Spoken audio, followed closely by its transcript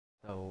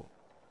So,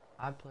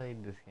 I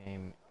played this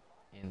game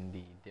in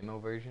the demo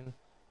version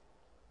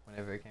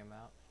whenever it came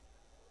out,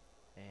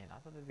 and I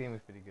thought this game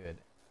was pretty good.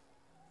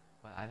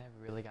 But I never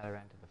really got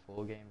around to the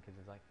full game because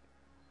it's like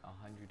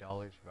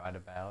 $100 right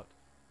about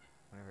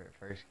whenever it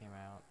first came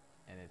out,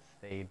 and it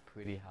stayed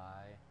pretty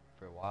high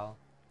for a while.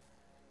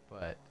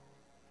 But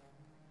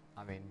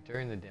I mean,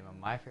 during the demo,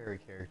 my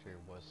favorite character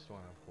was Storm,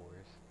 of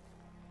course.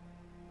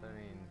 But I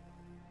mean,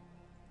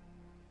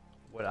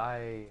 what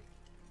I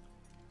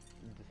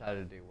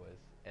decided to do was,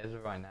 as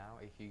of right now,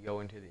 if you go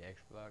into the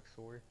Xbox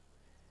store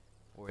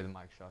or the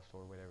Microsoft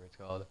store, whatever it's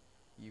called,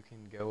 you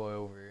can go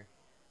over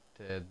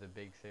to the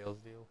big sales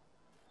deal,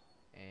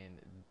 and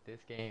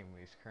this game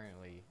is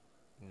currently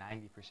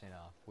 90%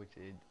 off, which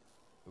it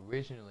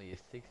originally is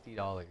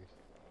 $60,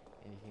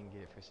 and you can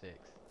get it for 6.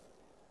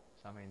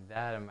 So I mean,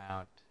 that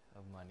amount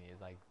of money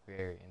is like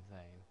very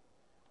insane.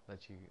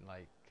 That you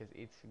like, cause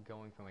it's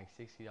going from a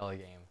 $60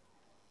 game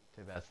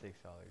to about $6,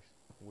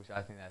 which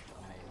I think that's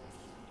amazing.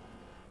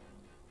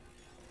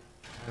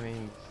 I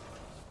mean,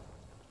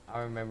 I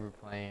remember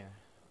playing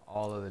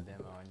all of the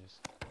demo and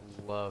just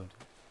loved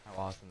how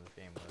awesome this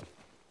game was.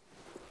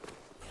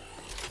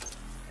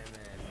 And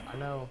then I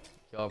know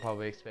y'all are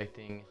probably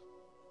expecting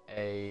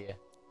an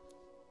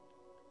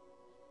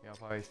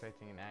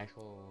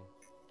actual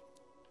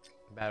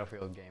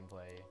Battlefield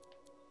gameplay.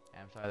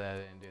 And I'm sorry that I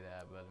didn't do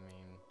that, but I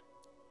mean,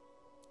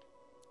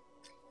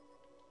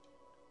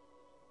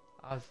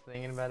 I was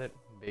thinking about it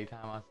big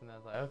time. I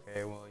was like,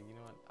 okay, well, you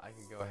know what? I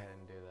could go ahead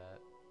and do that.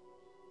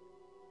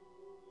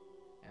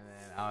 And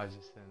then I was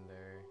just sitting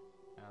there,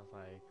 and I was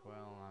like,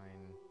 well, I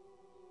mean,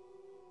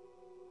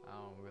 I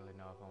don't really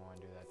know if I want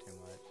to do that too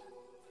much.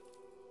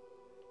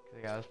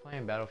 Cause like, I was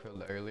playing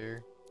Battlefield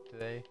earlier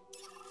today,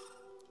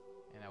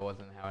 and I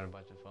wasn't having a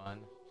bunch of fun.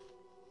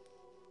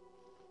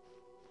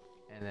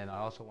 And then I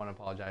also want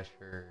to apologize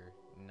for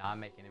not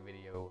making a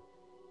video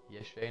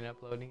yesterday and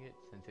uploading it,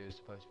 since it was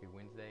supposed to be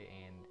Wednesday,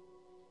 and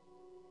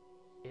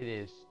it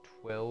is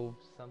 12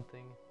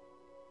 something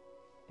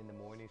in the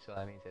morning, so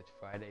that means it's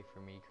Friday for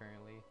me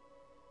currently.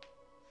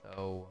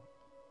 So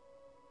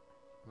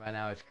right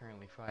now it's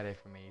currently Friday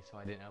for me, so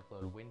I didn't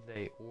upload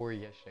Wednesday or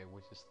yesterday,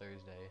 which is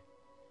Thursday.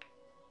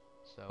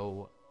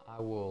 So I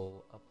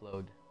will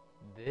upload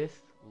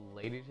this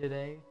later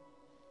today,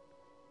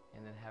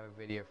 and then have a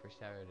video for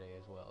Saturday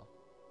as well.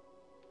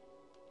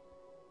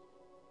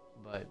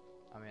 But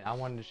I mean, I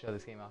wanted to show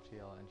this game off to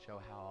y'all and show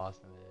how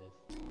awesome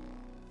it is.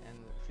 And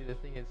see, the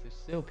thing is, there's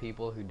still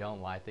people who don't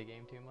like the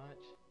game too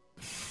much.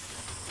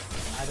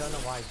 I don't know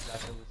why, because I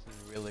feel this is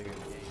a really good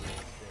game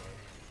still.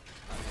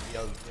 I mean, the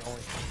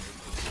only thing is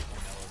people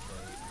know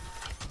it.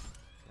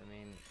 I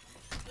mean,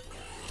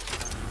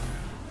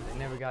 they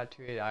never got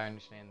to it, I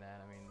understand that.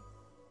 I mean,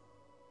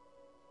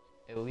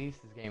 at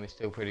least this game is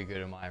still pretty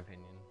good in my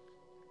opinion.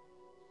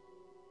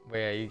 But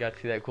yeah, you got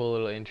to see that cool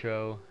little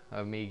intro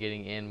of me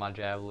getting in my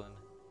javelin.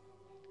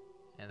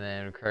 And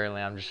then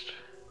currently I'm just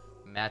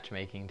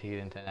matchmaking to get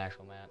into an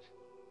actual match.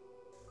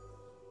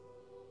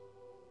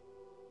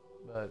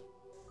 But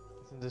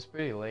since it's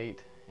pretty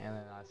late, and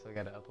then I still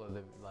gotta upload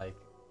the, I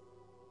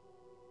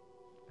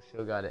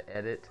still gotta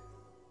edit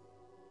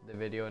the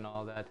video and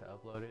all that to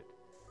upload it,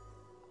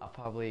 I'll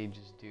probably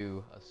just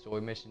do a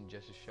story mission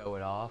just to show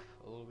it off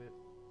a little bit.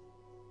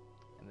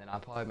 And then I'll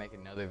probably make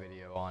another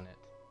video on it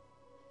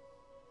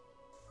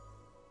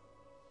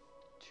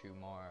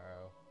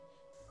tomorrow,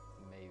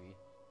 maybe.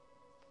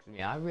 Cause I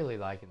mean, I'm really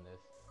liking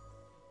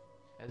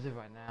this. As of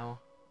right now,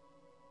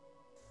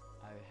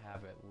 I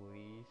have at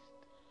least,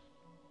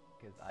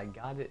 because I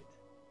got it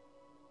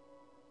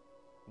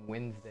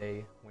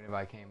Wednesday whenever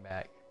I came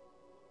back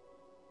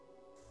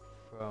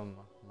from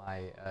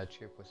my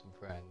trip with some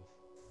friends.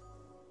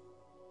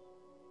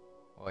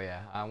 Well,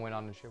 yeah, I went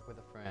on a trip with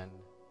a friend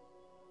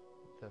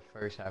the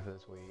first half of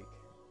this week,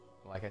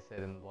 like I said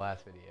in the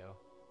last video,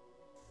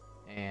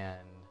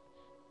 and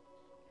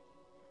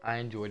I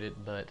enjoyed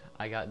it. But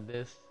I got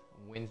this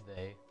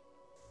Wednesday,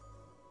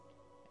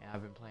 and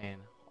I've been playing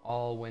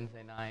all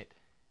Wednesday night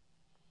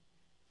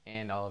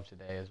and all of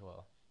today as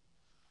well.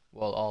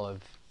 Well, all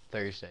of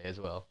Thursday as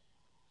well.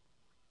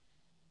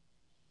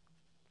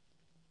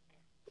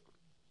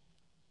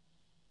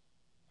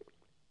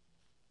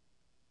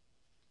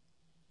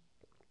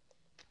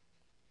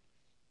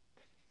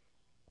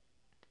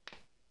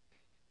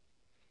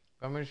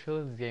 But I'm just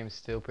feeling this game is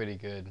still pretty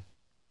good.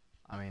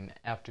 I mean,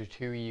 after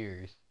 2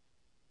 years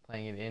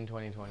playing it in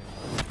 2021,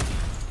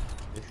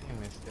 this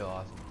game is still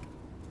awesome.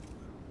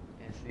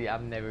 And see,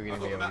 I'm never gonna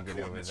be able to get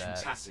over that.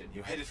 From Tassin,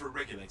 you're headed for a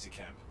regulator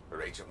camp.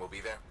 Her agent will be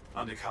there?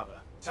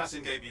 Undercover.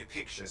 Tassin gave me a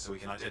picture so we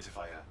can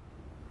identify her.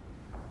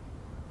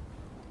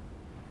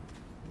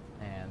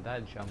 Man,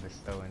 that jump is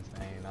so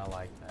insane. I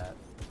like that.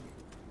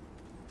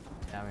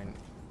 I mean,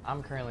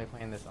 I'm currently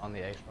playing this on the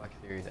Xbox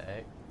Series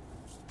X,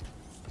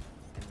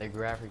 and the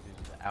graphics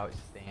is just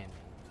outstanding.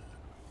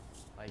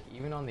 Like,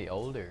 even on the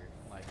older,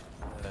 like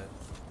older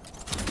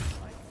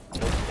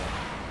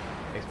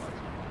Xbox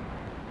One,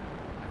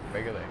 like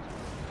regular Xbox,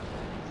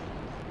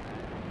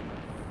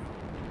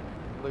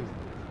 it looks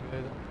this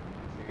good.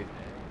 Series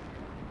X.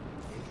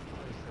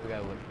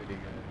 that'll look pretty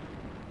good on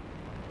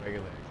the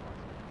regular Xbox.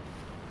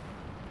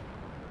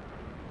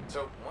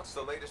 So, what's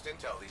the latest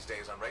intel these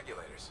days on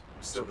regulators?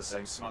 Still the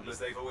same smugglers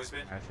they've always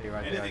been. I see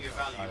right there. Anything of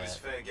I saw value is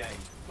that. fair game.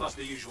 Plus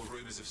the usual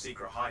rumors of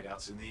secret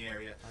hideouts in the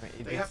area. I mean,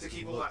 it They have to just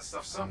keep all that looks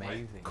stuff somewhere.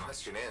 amazing.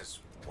 Question is,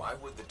 why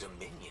would the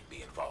Dominion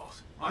be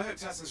involved? I hope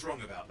Tassin's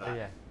wrong about But that.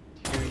 yeah,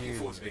 Looking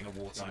forward to being a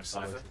wartime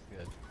cipher. Is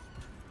good.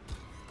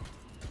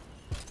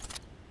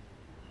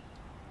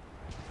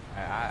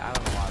 I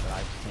don't know why, but I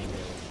just can't get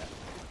with that.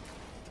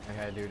 I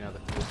gotta do another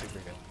cool super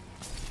gun.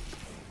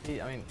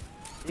 See, I mean,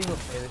 people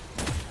play this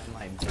and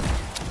like in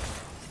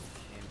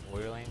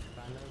Borderlands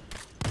kind of.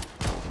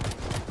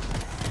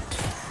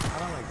 I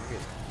don't agree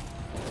with that.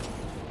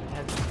 It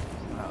has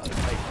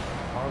it's like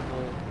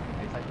horrible.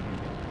 It's like it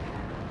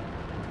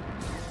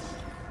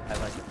has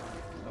like a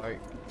dark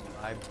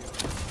vibe to it, the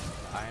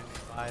Iron Man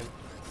vibe.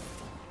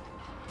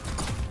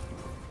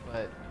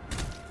 But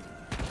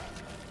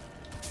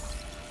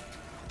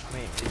I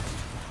mean, it's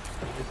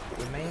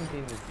the main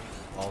thing this game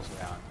revolves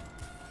around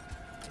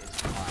is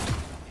fun,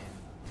 and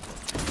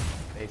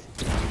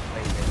basically you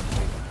play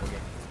basically the whole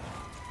game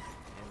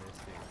in this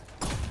game.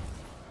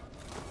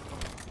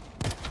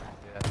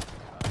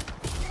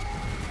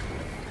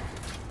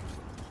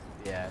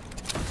 Yeah,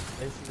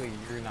 basically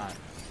you're not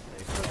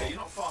safe. Okay, you're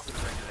not far from the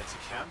regulator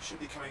camp. Should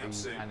be coming up You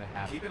soon. kinda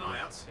have Keep an to eye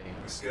out. stay.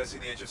 We're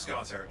skirting the edge of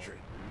Scar territory.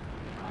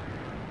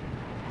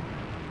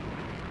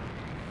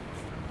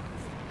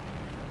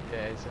 Yeah,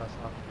 it's just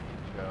off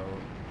the intro.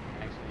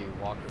 Actually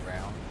walk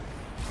around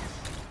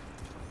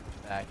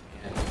back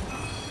in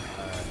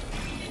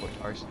Fort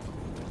Carson.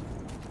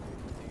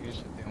 You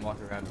just didn't walk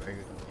around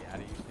regularly how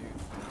do you do.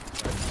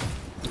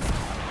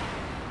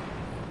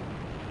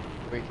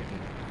 We can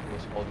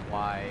just hold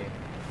Y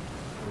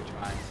or triangle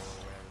or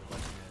whatever the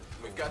button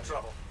is. We've got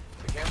trouble.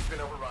 The camp's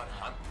been overrun.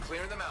 I'm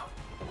clearing them out.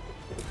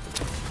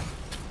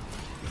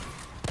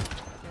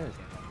 Yeah, this game's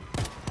not easy.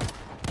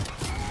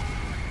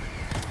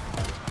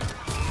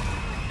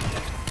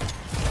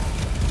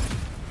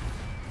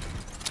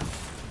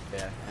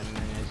 Yeah, and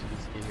then as you can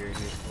see here, you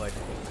just collect.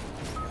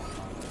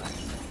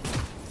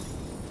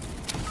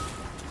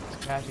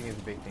 Crashing is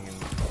a big thing in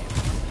this game.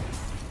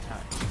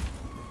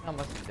 Not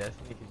much in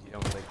Destiny because you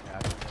don't really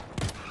crash.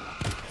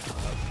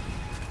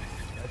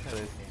 That's how this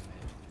game is.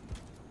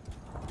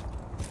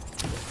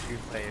 Free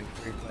play and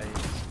free play.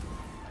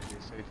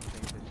 There's certain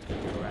things that you can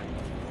do around.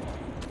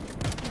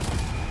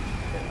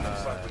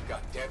 Looks like we've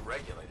got dead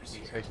regulators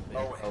here. Certain things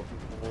Oh, help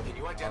people. can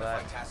you all identify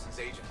that, Tassin's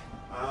agent?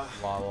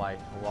 while like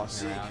walking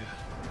Zeke around.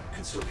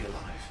 could still be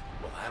alive.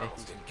 Well, And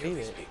animals if you didn't kill beat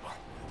these it, people.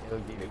 it'll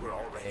give They you were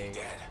already a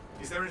dead.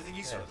 Is there anything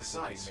useful at the so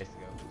you site?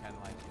 basically go kind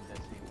of like in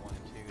Destiny 1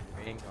 and 2, the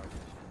raiding guard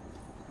mission,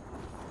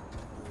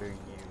 where you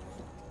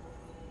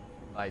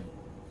like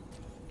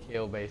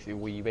kill basically,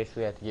 where you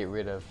basically have to get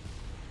rid of.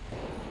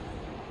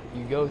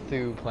 You go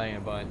through playing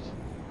a bunch,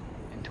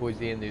 and towards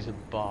the end there's a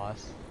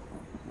boss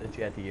that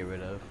you have to get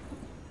rid of.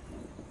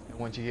 And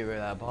once you get rid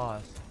of that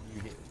boss,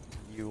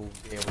 you'll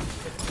be able to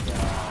get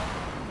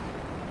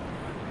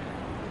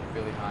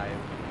really high.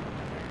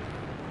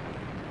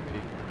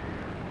 Really,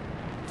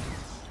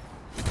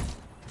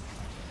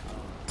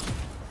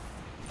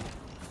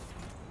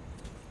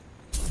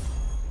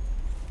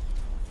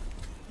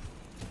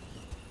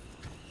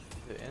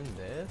 to end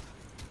this.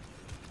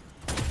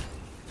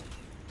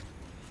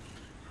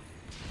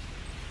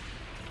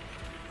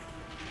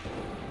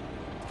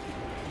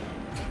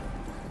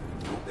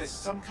 There's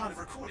some kind of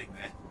recording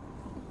there.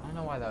 I don't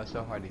know why that was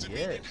so hard to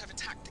Dominion get. have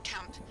attacked the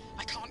camp.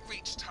 I can't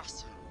reach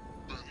Tuss.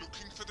 We're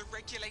looking for the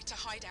regulator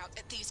hideout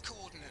at these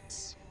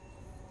coordinates.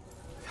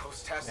 That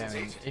was Tassin's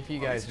And agent. if you I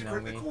need guys to know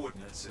decrypt the me,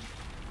 coordinates and...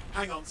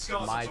 Hang on,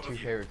 Scar's my on top two of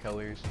you. favorite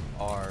colors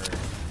are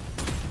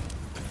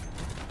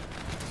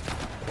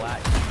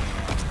black and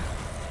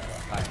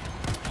white.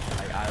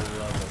 Like, I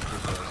love those two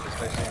colors,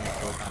 especially in the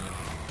full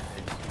combination.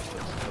 They just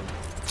look so good.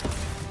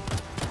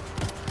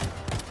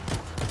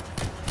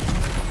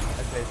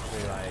 That's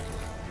basically like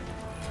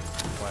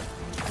what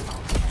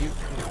you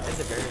at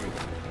the very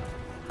beginning.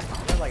 You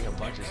have like a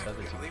bunch of stuff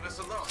that you Leave us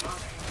alone, huh?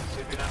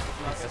 They've been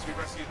after blood since we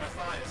rescued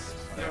Matthias.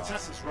 You know,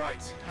 Tassin's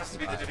right. Has to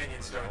be the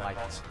Dominion stirring that like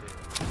pot. to do.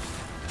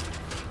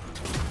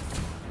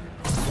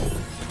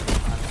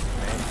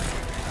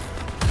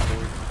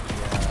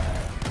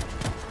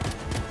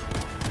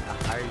 The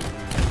higher you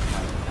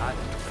like, not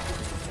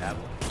just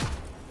dabble,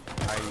 the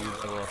higher you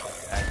level up like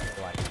the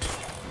actual like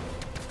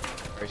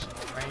personal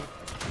rank.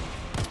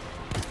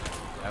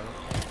 Dabble.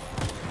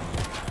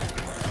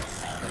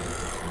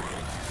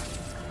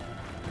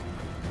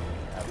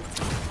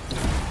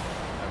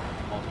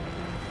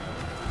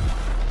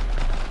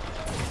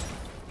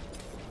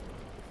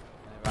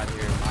 Right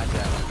here, my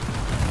Devon.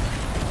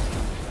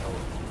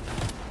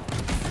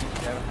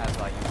 Devon has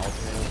like an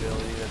alternate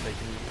ability that they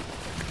can use.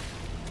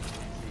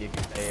 See if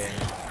you pay in.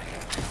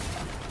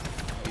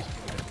 Use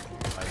too much if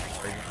you're like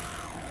burning.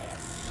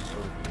 So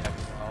you have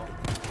to call.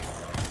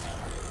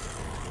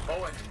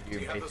 Owen, do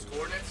you have those basically-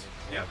 coordinates?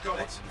 Yep, got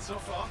it. So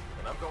far.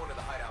 And I'm going to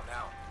the hideout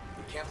now.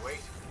 We can't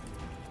wait.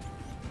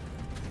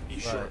 You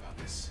sure But- about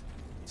this?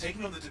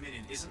 Taking on the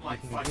Dominion isn't You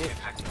like can fighting get a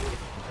pack of evil.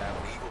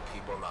 javelin. When evil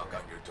people knock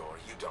on your door,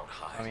 you don't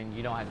hide. I mean,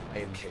 you don't have to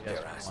play Kick just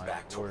their ass one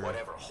back to or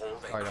whatever hole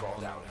they start a crawled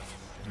whole out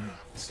new of.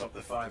 Stop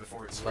the fire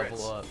before it spreads.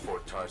 level up,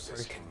 Fort Tarsus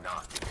First.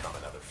 cannot become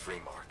another free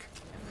mark.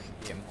 and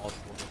then get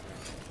multiple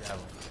different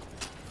javelins.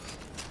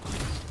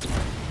 It's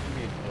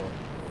pretty cool.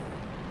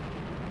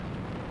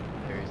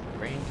 There's the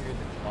Ranger,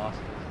 the Colossus,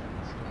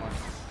 the Storm,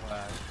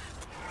 Flash,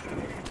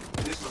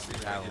 This must be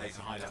the javelin.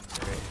 regulator hideout.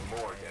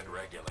 More dead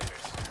regulators.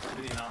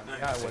 Dominion aren't known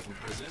Yeah, for it taking wasn't.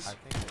 prisoners. I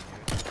think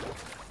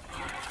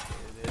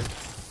it is,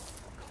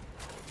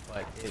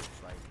 but it's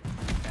like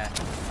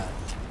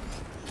fast.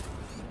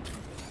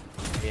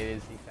 It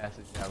is the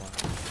fastest javelin I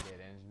can get,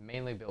 and it's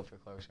mainly built for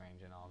close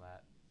range and all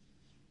that.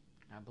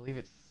 I believe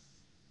it's.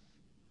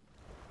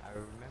 I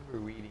remember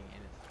reading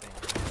in its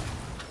thing.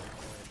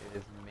 It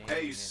is mainly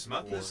A meant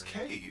smuggler's for,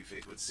 cave,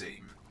 it would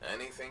seem.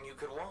 Anything you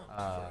could want for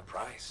a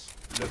price.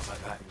 Looks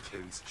like that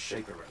includes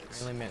shaper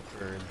relics. mainly meant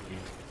for the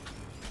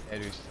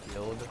better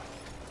skilled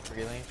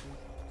freelancers.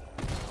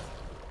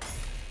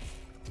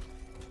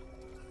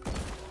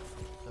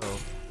 So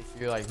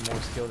if you're like more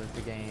skilled at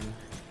the game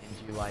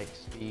and you like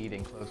speed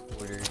and close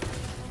quarters,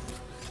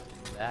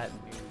 that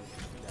new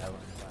javelin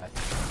class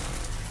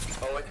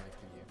Oh, is for you.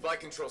 flight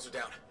controls are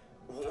down.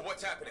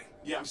 What's happening?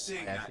 Yeah, I'm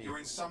seeing Yeah, I that. see You're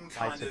in some light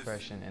kind of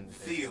suppression in the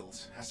field.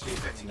 Has to be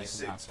affecting They your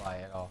cannot suit. fly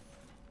at all.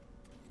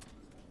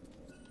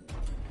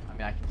 I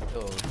mean, I can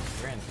still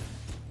sprint.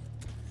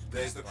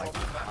 There's the Like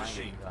problem with that flying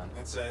machine. gun.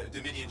 That's a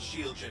Dominion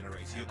shield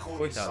generator. You're caught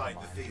course I inside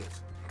don't the mind. field.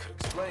 Could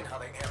explain how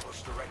they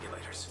ambushed the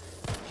regulators.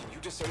 Can you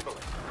disable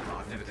it?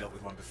 I've never dealt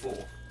with one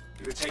before.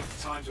 It would take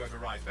time to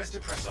override. Best to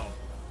press on.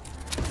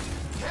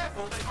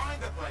 Careful, they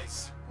find the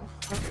place.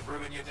 That could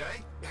ruin your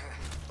day.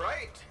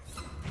 Right.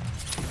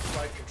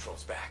 Flight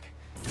controls back.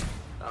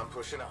 I'm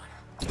pushing on.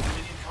 The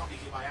Dominion can't be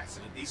here by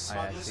accident. These I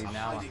smugglers see are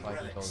now my hiding flight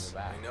relics. controls are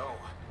back. I know.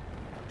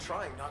 I'm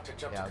trying not to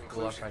jump Yeah, to I'll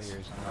pull up right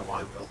conclusions. here. Oh,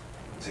 I will.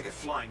 Take a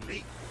flying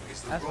leap.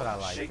 It's the That's what I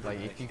wrong like. shape Like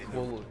of if you it in the-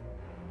 pull,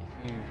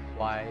 if you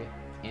fly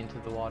into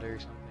the water or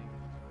something,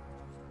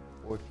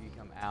 or if you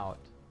come out.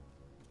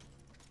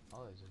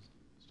 Oh, there's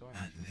a story.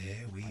 And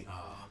there we Like,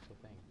 are. actual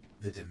thing.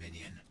 The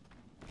Dominion.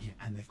 Yeah,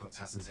 and they've got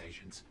Tassin's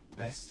agents.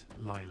 Best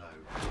lie low.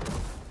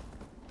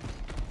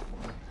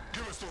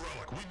 Give us the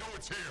relic. We know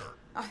it's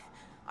here.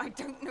 I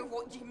don't know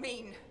what you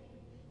mean.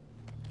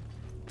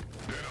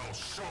 Then I'll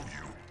show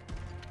you.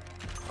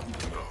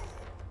 No.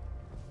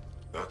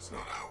 That's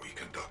not how we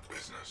conduct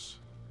business.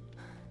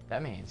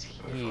 That man's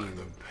I huge. find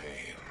that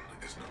pain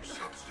is no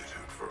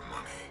substitute for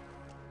money.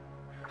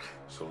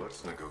 So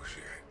let's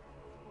negotiate.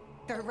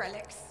 The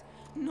relics,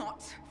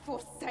 not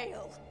for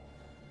sale.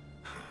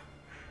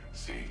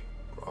 See?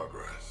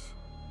 Progress.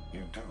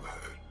 You do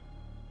have it.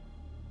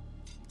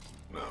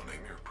 Now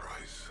name your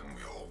price and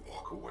we all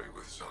walk away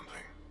with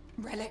something.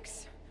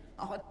 Relics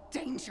are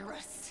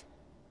dangerous.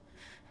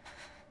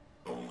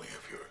 Only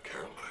if you're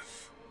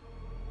careless.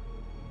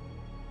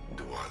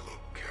 Do I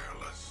look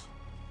careless?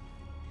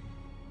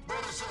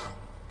 Brothers out!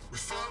 We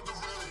found the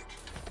relic!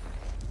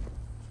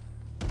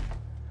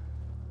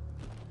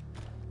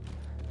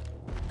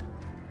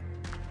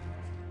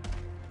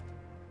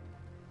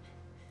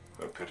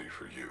 A pity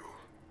for you.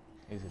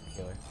 He's a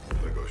killer.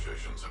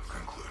 Negotiations have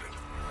concluded.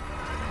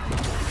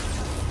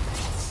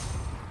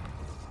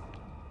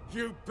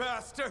 You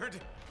bastard!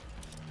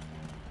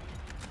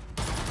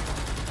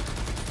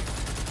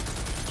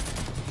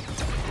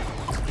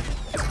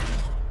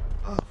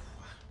 Oh,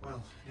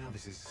 well, now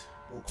this is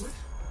awkward.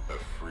 A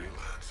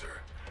freelancer.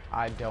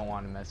 I don't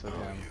want to mess with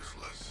How him.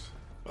 useless.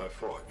 I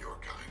fought your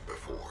kind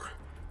before,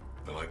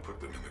 and I put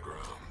them in the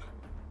ground.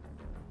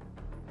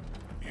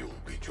 You'll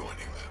be joining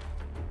them.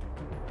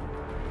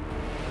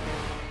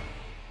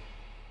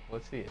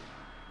 Let's see it.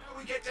 Now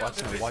we get down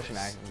to business. Watch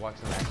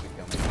him actually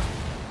kill me.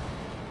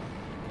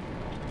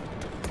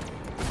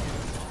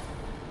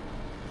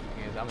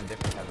 Thing is, I'm a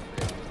different type of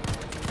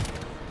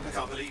freelancer. I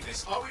can't believe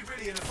this. Are we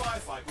really in a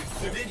firefight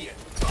with Dominion?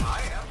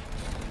 I am.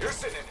 You're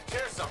sitting in a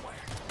chair somewhere.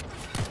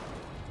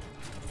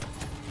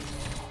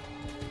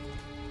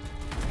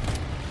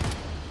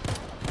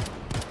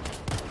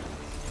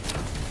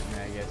 I mean,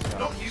 I guess.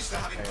 Not used to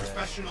having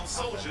professional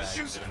soldiers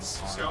shooting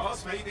us.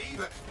 Scars, maybe,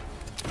 but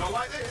not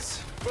like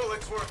this.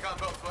 Bullets work on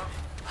both of them.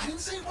 I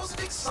didn't say it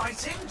wasn't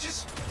exciting.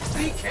 Just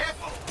be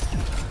careful.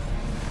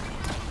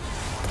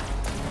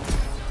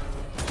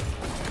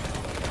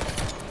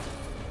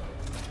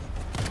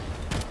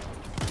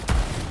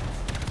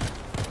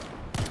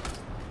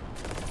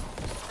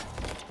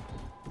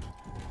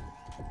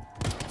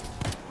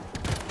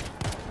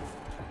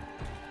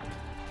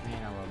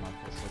 Man, I love my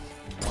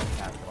pistols. One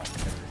tap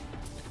like ever.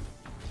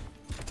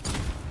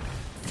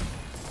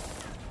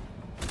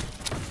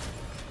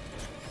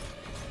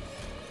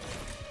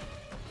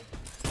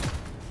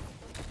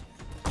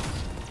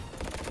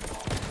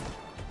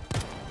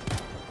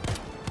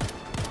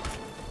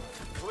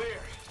 Clear.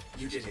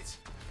 You did it.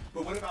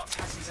 But what about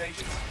Tassie's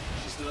agent?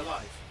 She's still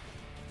alive.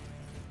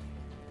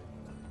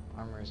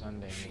 Armor is She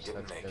undamaged. didn't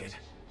That's make good. it.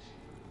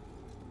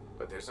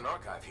 But there's an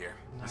archive here.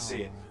 I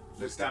see it.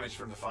 Looks damaged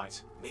from the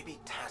fight. Maybe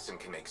Tassin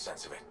can make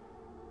sense of it.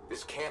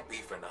 This can't be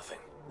for nothing.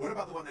 What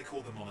about the one they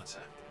call the Monitor?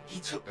 He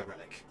took the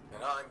relic.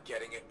 And I'm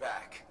getting it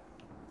back.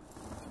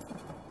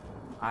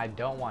 I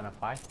don't want to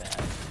fight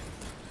that.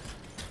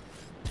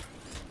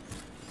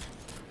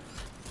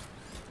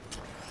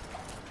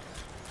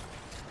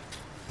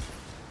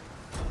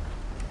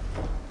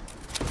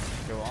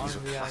 Go on, These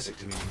are yeah. classic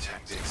Dominion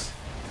tactics.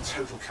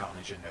 Total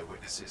carnage and no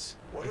witnesses.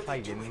 What If are I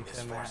they get doing into this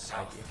them, far like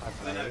south? if I I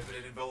play, know, but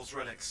it involves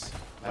relics.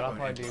 what I'll That probably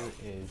won't do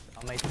involve- is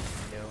I'll make a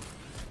video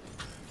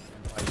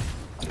and like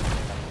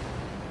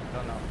I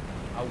don't know.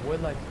 I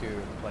would like to do a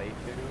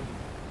playthrough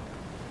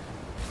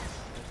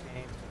this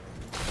game.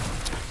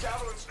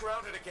 Javelin's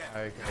grounded again.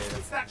 Okay, It's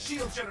that's that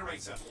shield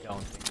generator.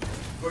 don't think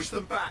Push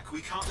them back.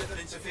 We can't let them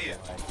interfere.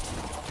 like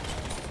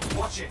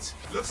Watch it.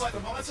 Looks like the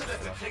Monitor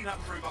left a cleanup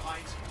crew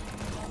behind.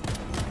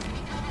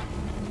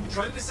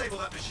 Try to disable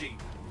that machine.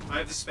 I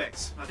have the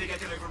specs. I think I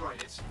can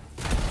override it.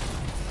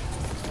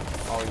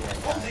 oh yeah.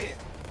 Hold here.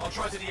 I'll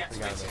try to Forgot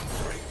deactivate it.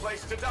 about Great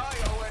place to die,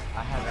 Owen.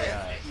 I have a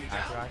You down?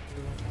 sniper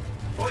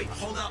rifle. Wait,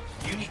 hold up.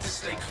 You need to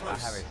stay I have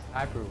close. a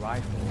sniper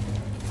rifle.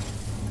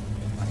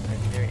 Like a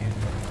very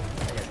interesting.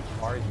 I got a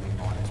charge beam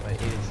on it, but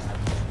it is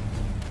sniper.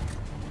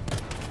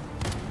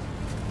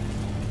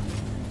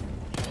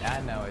 Yeah, I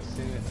know. As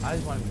soon as I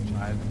just wanted to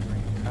try the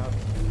green cup,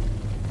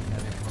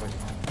 and then push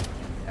on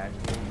the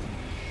actual.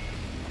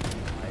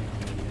 Like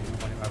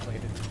whenever I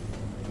played it,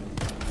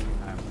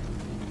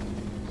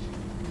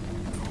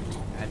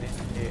 I didn't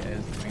play it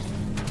as green.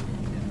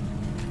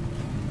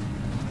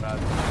 But I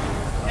was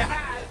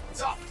Yeah,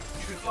 it's up.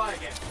 You can fly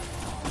again.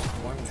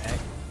 one neck.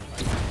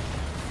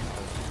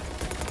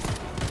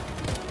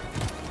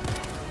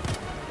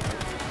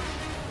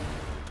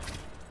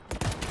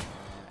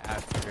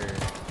 After I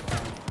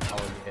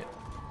would get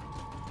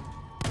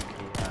the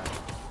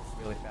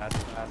really fast,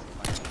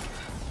 like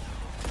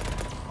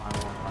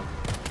final one on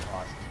the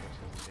boss, which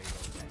is a big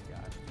old tank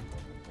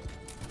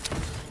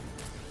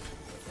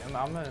guy.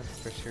 I'm gonna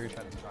for sure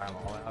try to try them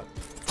all out,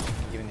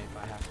 even if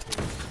I have to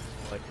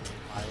select a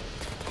pilot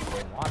if I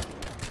want to.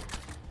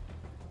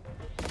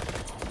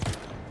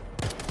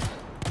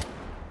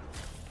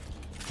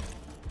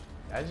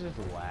 That's just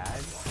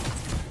lag.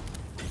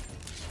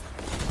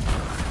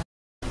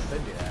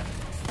 Could do that.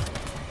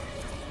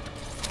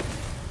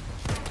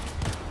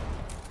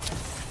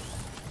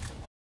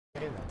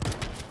 Okay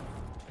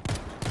then.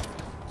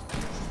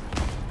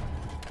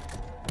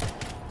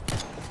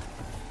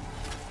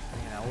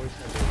 Man, I wish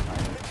I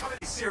did. They're coming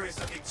serious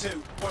looking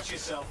too. Watch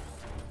yourself.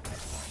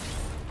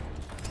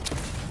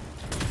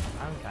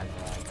 I'm kind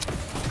of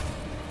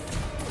lag.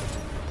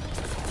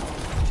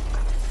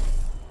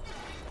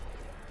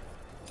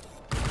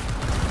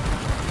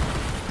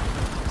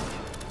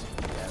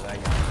 Yeah,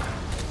 that guy.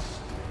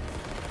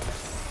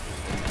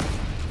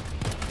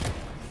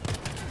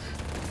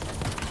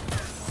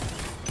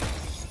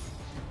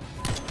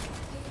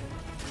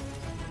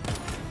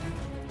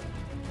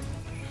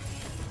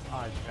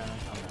 Oh, it's gonna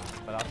come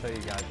out. But I'll show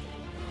you guys.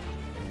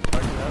 You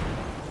charge it up,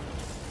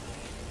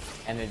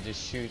 and it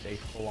just shoots a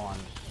full-on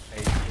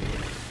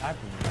basically sniper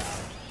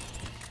round.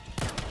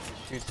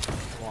 Shoots a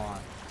full-on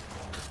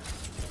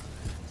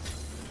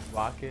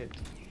rocket,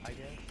 I guess.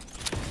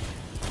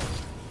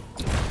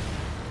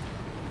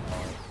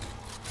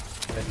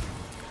 But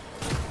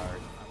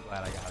hard. I'm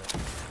glad I got it.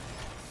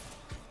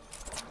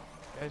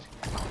 Guys,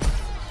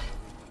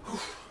 Whew,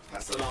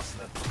 that's the last of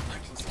them. I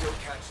can still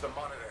catch the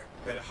Monitor.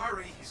 Better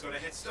hurry. He's got a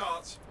head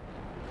start.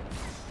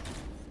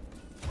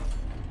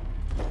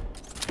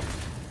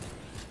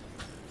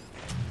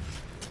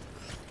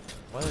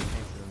 what other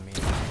things does it mean?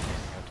 Go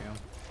to him.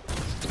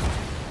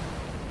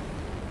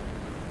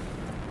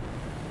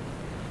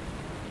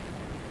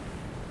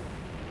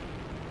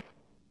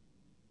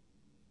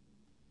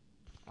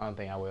 I don't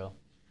think I will,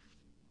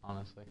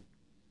 honestly.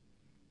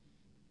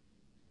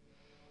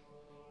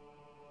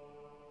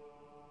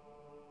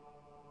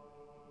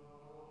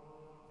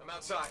 I'm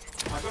outside.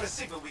 I've got a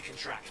signal we can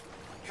track.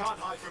 Can't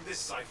hide from this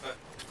cipher.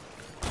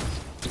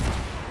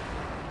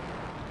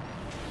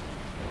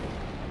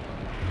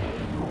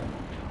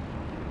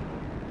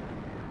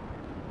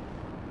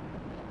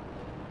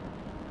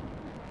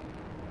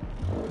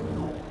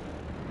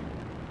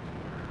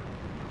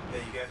 There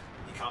you go.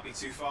 You can't be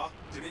too far.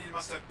 Dominion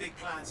must have big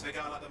plans for a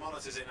guy like the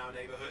Monitors in our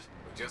neighborhood.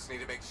 We just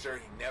need to make sure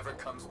he never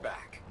comes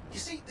back. You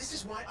see, this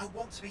is why I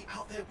want to be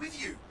out there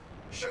with you.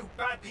 Show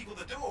bad people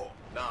the door.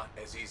 Not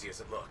as easy as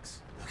it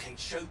looks. Okay,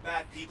 show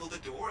bad people the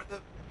door at the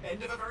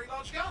end of a very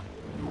large gun.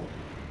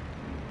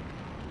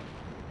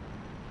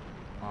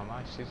 Oh,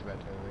 my shit's about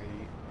to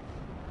overheat.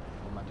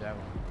 Oh, my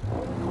javelin. My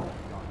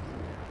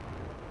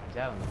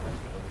javelin's about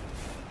to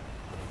overheat.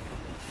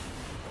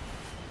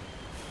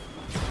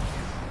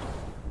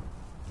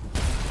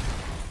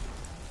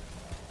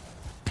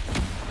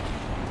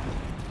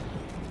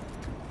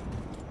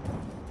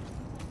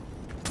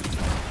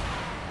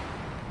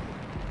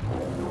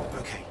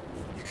 Okay,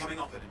 you're coming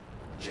up at him.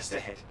 Just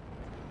ahead.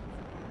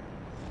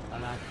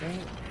 And I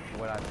think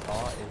what I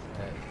thought is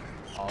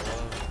that all of the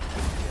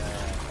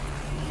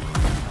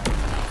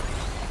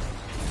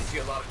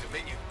inbound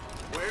Dominion.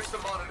 Where's the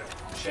monitor?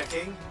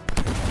 Checking.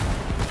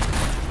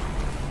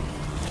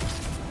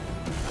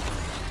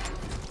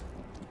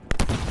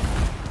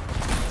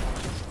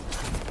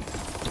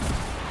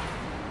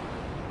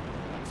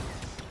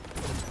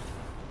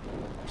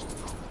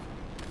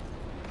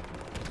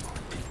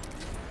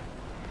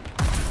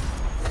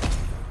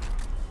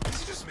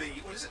 Is it just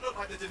me, or does it look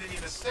like the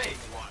Dominion are staying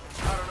a while?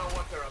 I don't know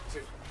what they're up to,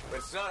 but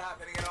it's not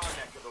happening in our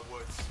neck of the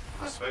woods.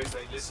 I suppose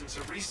they listen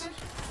to reason?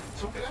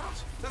 Talk it out.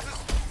 Does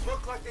this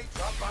look like they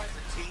dropped by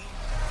for tea?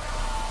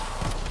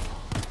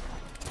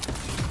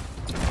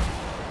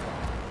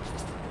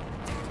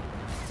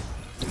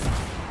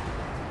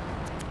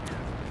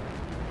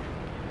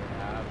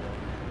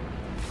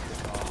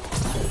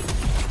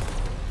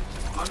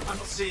 I'm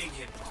not seeing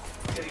him.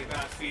 I'm getting a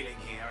bad feeling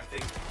here, I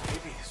think.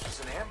 Maybe this was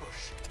an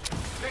ambush.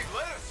 They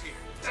led us here.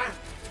 Damn!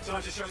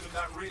 Time to show them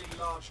that really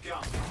large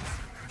gun.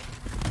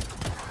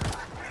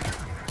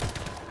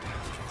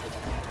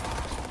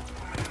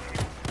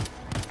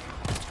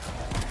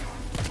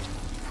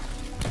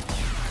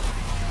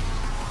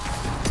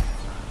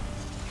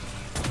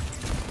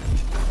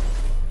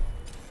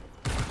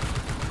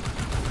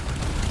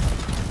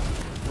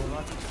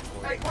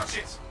 Hey, watch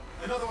it!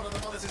 Another one of the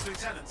Monitor's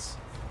lieutenants.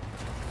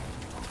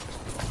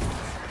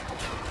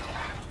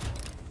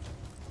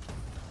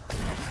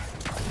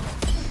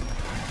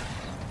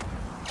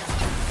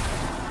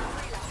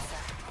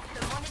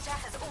 The Monitor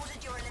has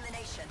ordered your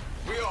elimination.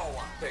 We all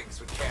want things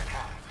we can't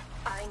have.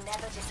 I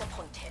never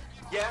disappoint him.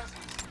 Yeah?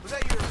 Was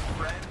that your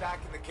friend back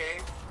in the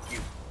cave? You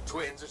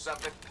twins or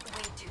something?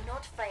 We do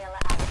not fail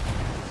at our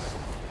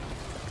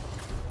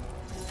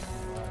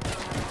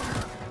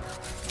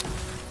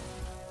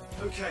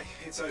Okay,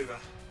 it's over.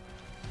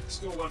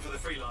 Score one for the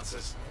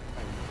freelancers.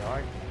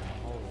 Dark.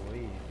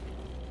 Holy.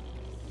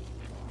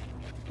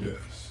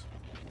 Yes.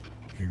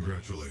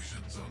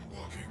 Congratulations on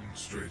walking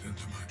straight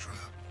into my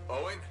trap.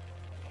 Owen?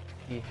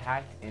 He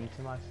hacked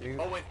into my suit.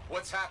 Owen,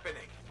 what's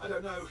happening? I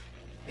don't know.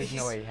 There's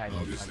no way he hacked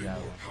into my Obviously more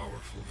javelin.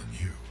 powerful than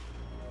you.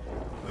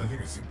 I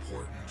think it's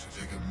important to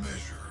take a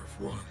measure of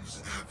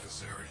one's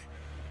adversary.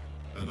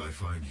 And I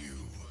find you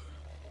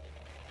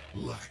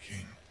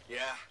lacking.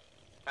 Yeah?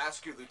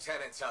 Ask your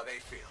lieutenants how they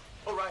feel.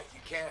 All right,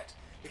 you can't,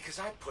 because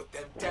I put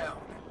them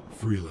down.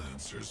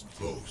 Freelancers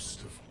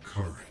boast of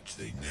courage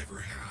they never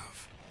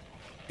have.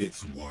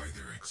 It's why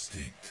they're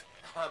extinct.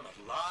 I'm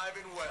alive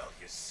and well,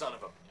 you son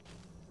of a...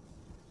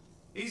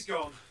 He's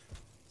gone.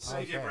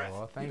 Save your Okay, breath.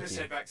 well, thank Let's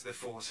you. head back to the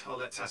fort. I'll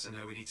let Tassa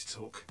know we need to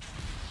talk.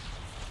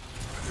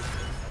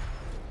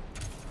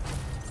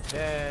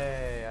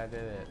 Yay, I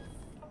did it.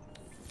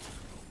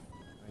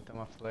 Let me throw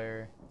my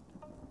flare.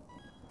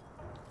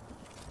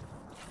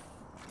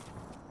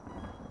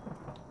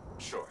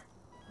 Sure.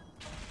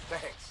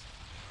 Thanks.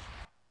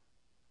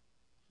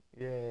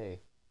 Yay.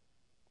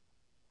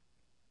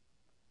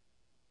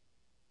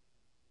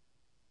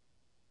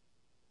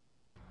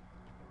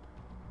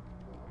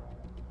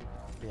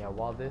 Yeah,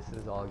 while this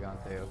is all gone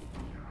through,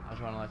 I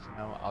just want to let you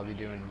know I'll be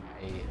doing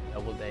a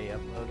double day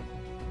upload.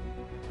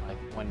 Like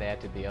one day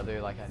after the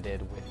other, like I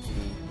did with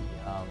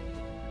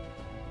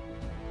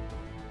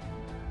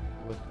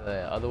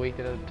the other week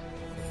that I did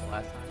the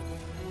last time.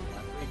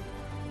 Last week.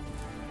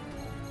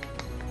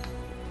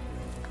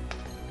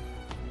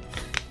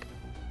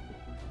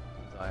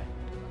 I'm sorry.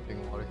 I'm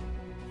drinking water.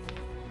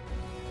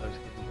 So just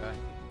getting dry.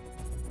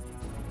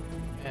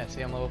 Yeah,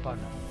 see, I'm level 5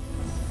 now.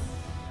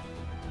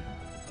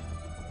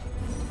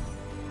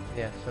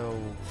 Yeah, so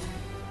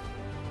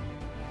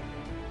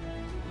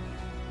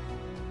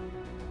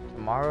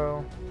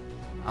tomorrow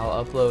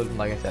I'll upload,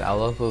 like I said,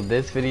 I'll upload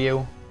this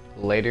video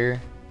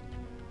later.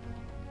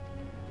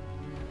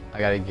 I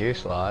got a gear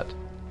slot.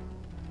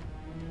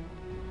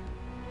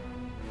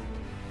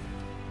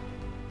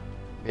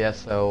 Yeah,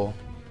 so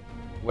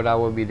what I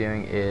will be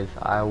doing is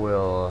I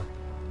will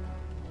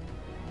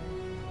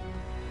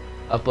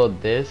upload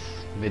this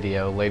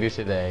video later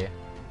today.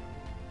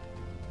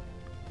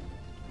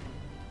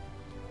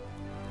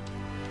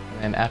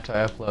 And after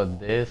I upload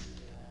this,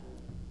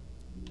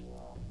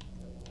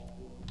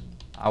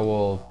 I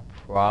will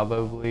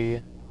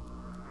probably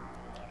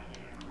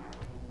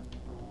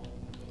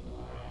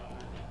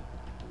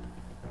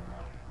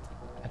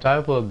after I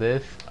upload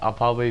this, I'll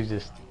probably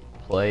just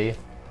play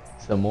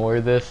some more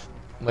of this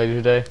later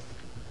today.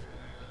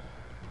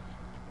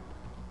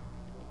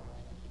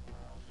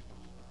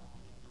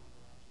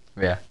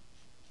 Yeah.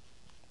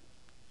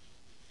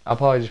 I'll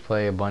probably just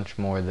play a bunch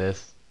more of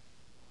this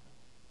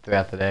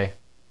throughout the day.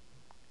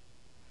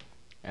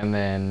 And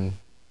then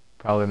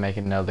probably make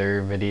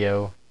another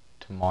video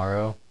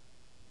tomorrow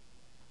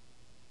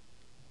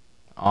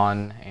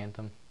on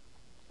Anthem.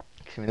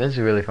 I mean, this is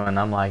really fun.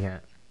 I'm liking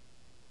it.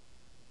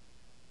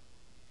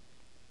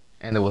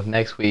 And then with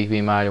next week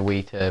being my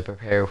week to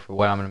prepare for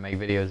what I'm going to make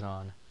videos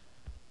on,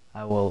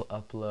 I will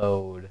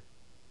upload.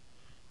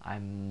 I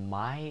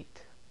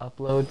might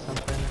upload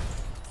something.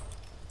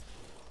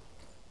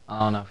 I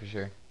don't know for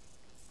sure.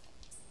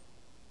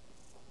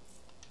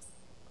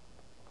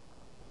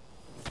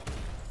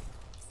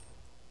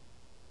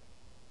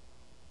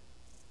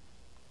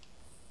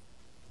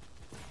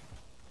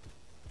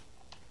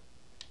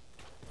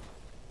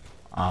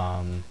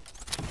 I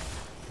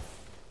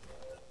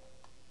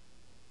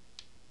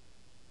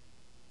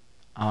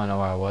don't know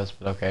where I was,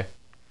 but okay.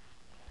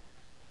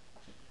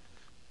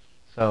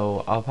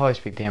 So I'll probably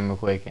speak to him real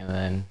quick and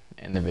then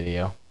end the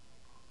video.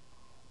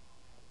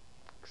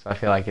 Because I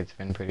feel like it's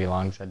been pretty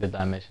long because I did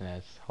that mission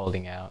as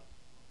holding out.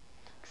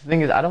 Because the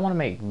thing is, I don't want to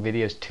make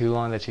videos too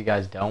long that you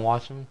guys don't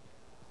watch them.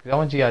 Because I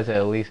want you guys to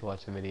at least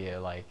watch the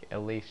video, like,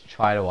 at least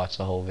try to watch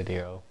the whole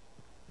video.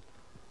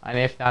 And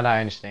if not, I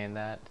understand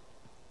that.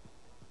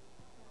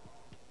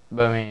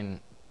 But I mean,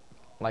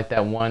 like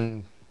that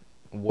one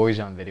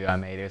Warzone video I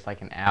made, it was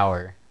like an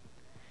hour.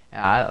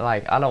 And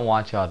I don't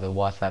want y'all to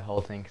watch that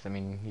whole thing, because I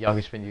mean, y'all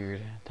can spend your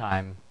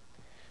time.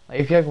 Like,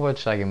 if y'all could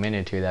watch like a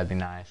minute or two, that'd be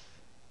nice.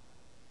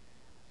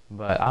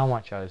 But I don't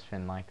want y'all to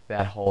spend like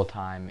that whole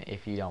time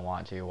if you don't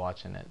want to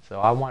watching it. So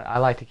I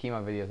like to keep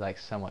my videos like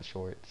somewhat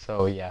short.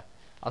 So yeah,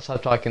 I'll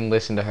stop talking,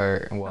 listen to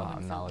her. Well,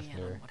 I'm not listening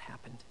to her. What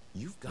happened?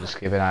 You've got Just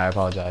skip it. I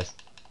apologize.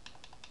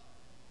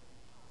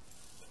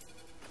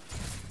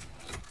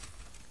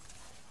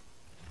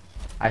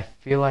 I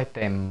feel like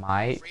they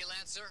might.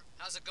 Freelancer,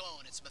 how's it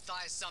going? It's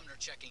Matthias Sumner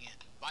checking in.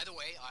 By the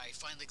way, I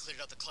finally cleared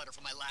out the clutter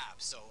from my lab,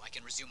 so I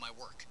can resume my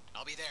work.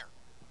 I'll be there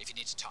if you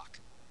need to talk.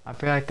 I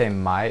feel like they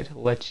might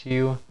let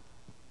you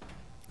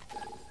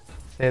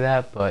say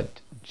that,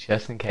 but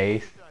just in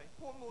case,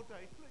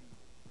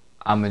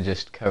 I'm gonna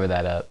just cover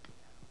that up.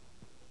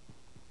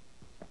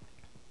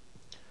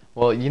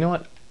 Well, you know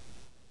what?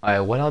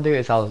 Alright, what I'll do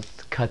is I'll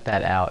cut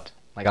that out.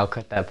 Like, I'll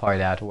cut that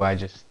part out where I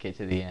just get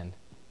to the end.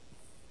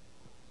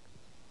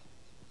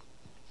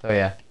 So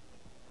yeah,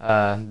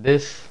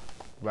 this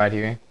right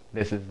here,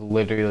 this is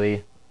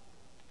literally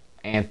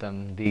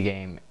Anthem, the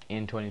game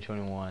in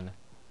 2021,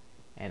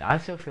 and I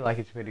still feel like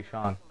it's pretty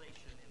strong,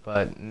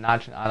 but I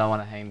don't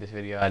want to hang this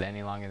video out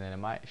any longer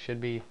than it should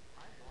be.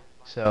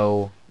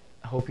 So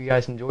I hope you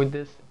guys enjoyed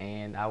this,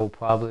 and I will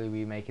probably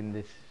be making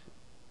this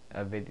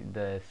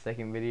the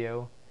second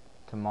video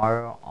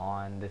tomorrow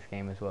on this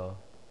game as well.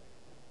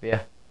 But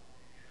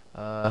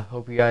yeah,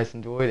 hope you guys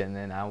enjoyed, and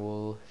then I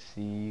will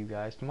see you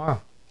guys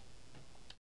tomorrow.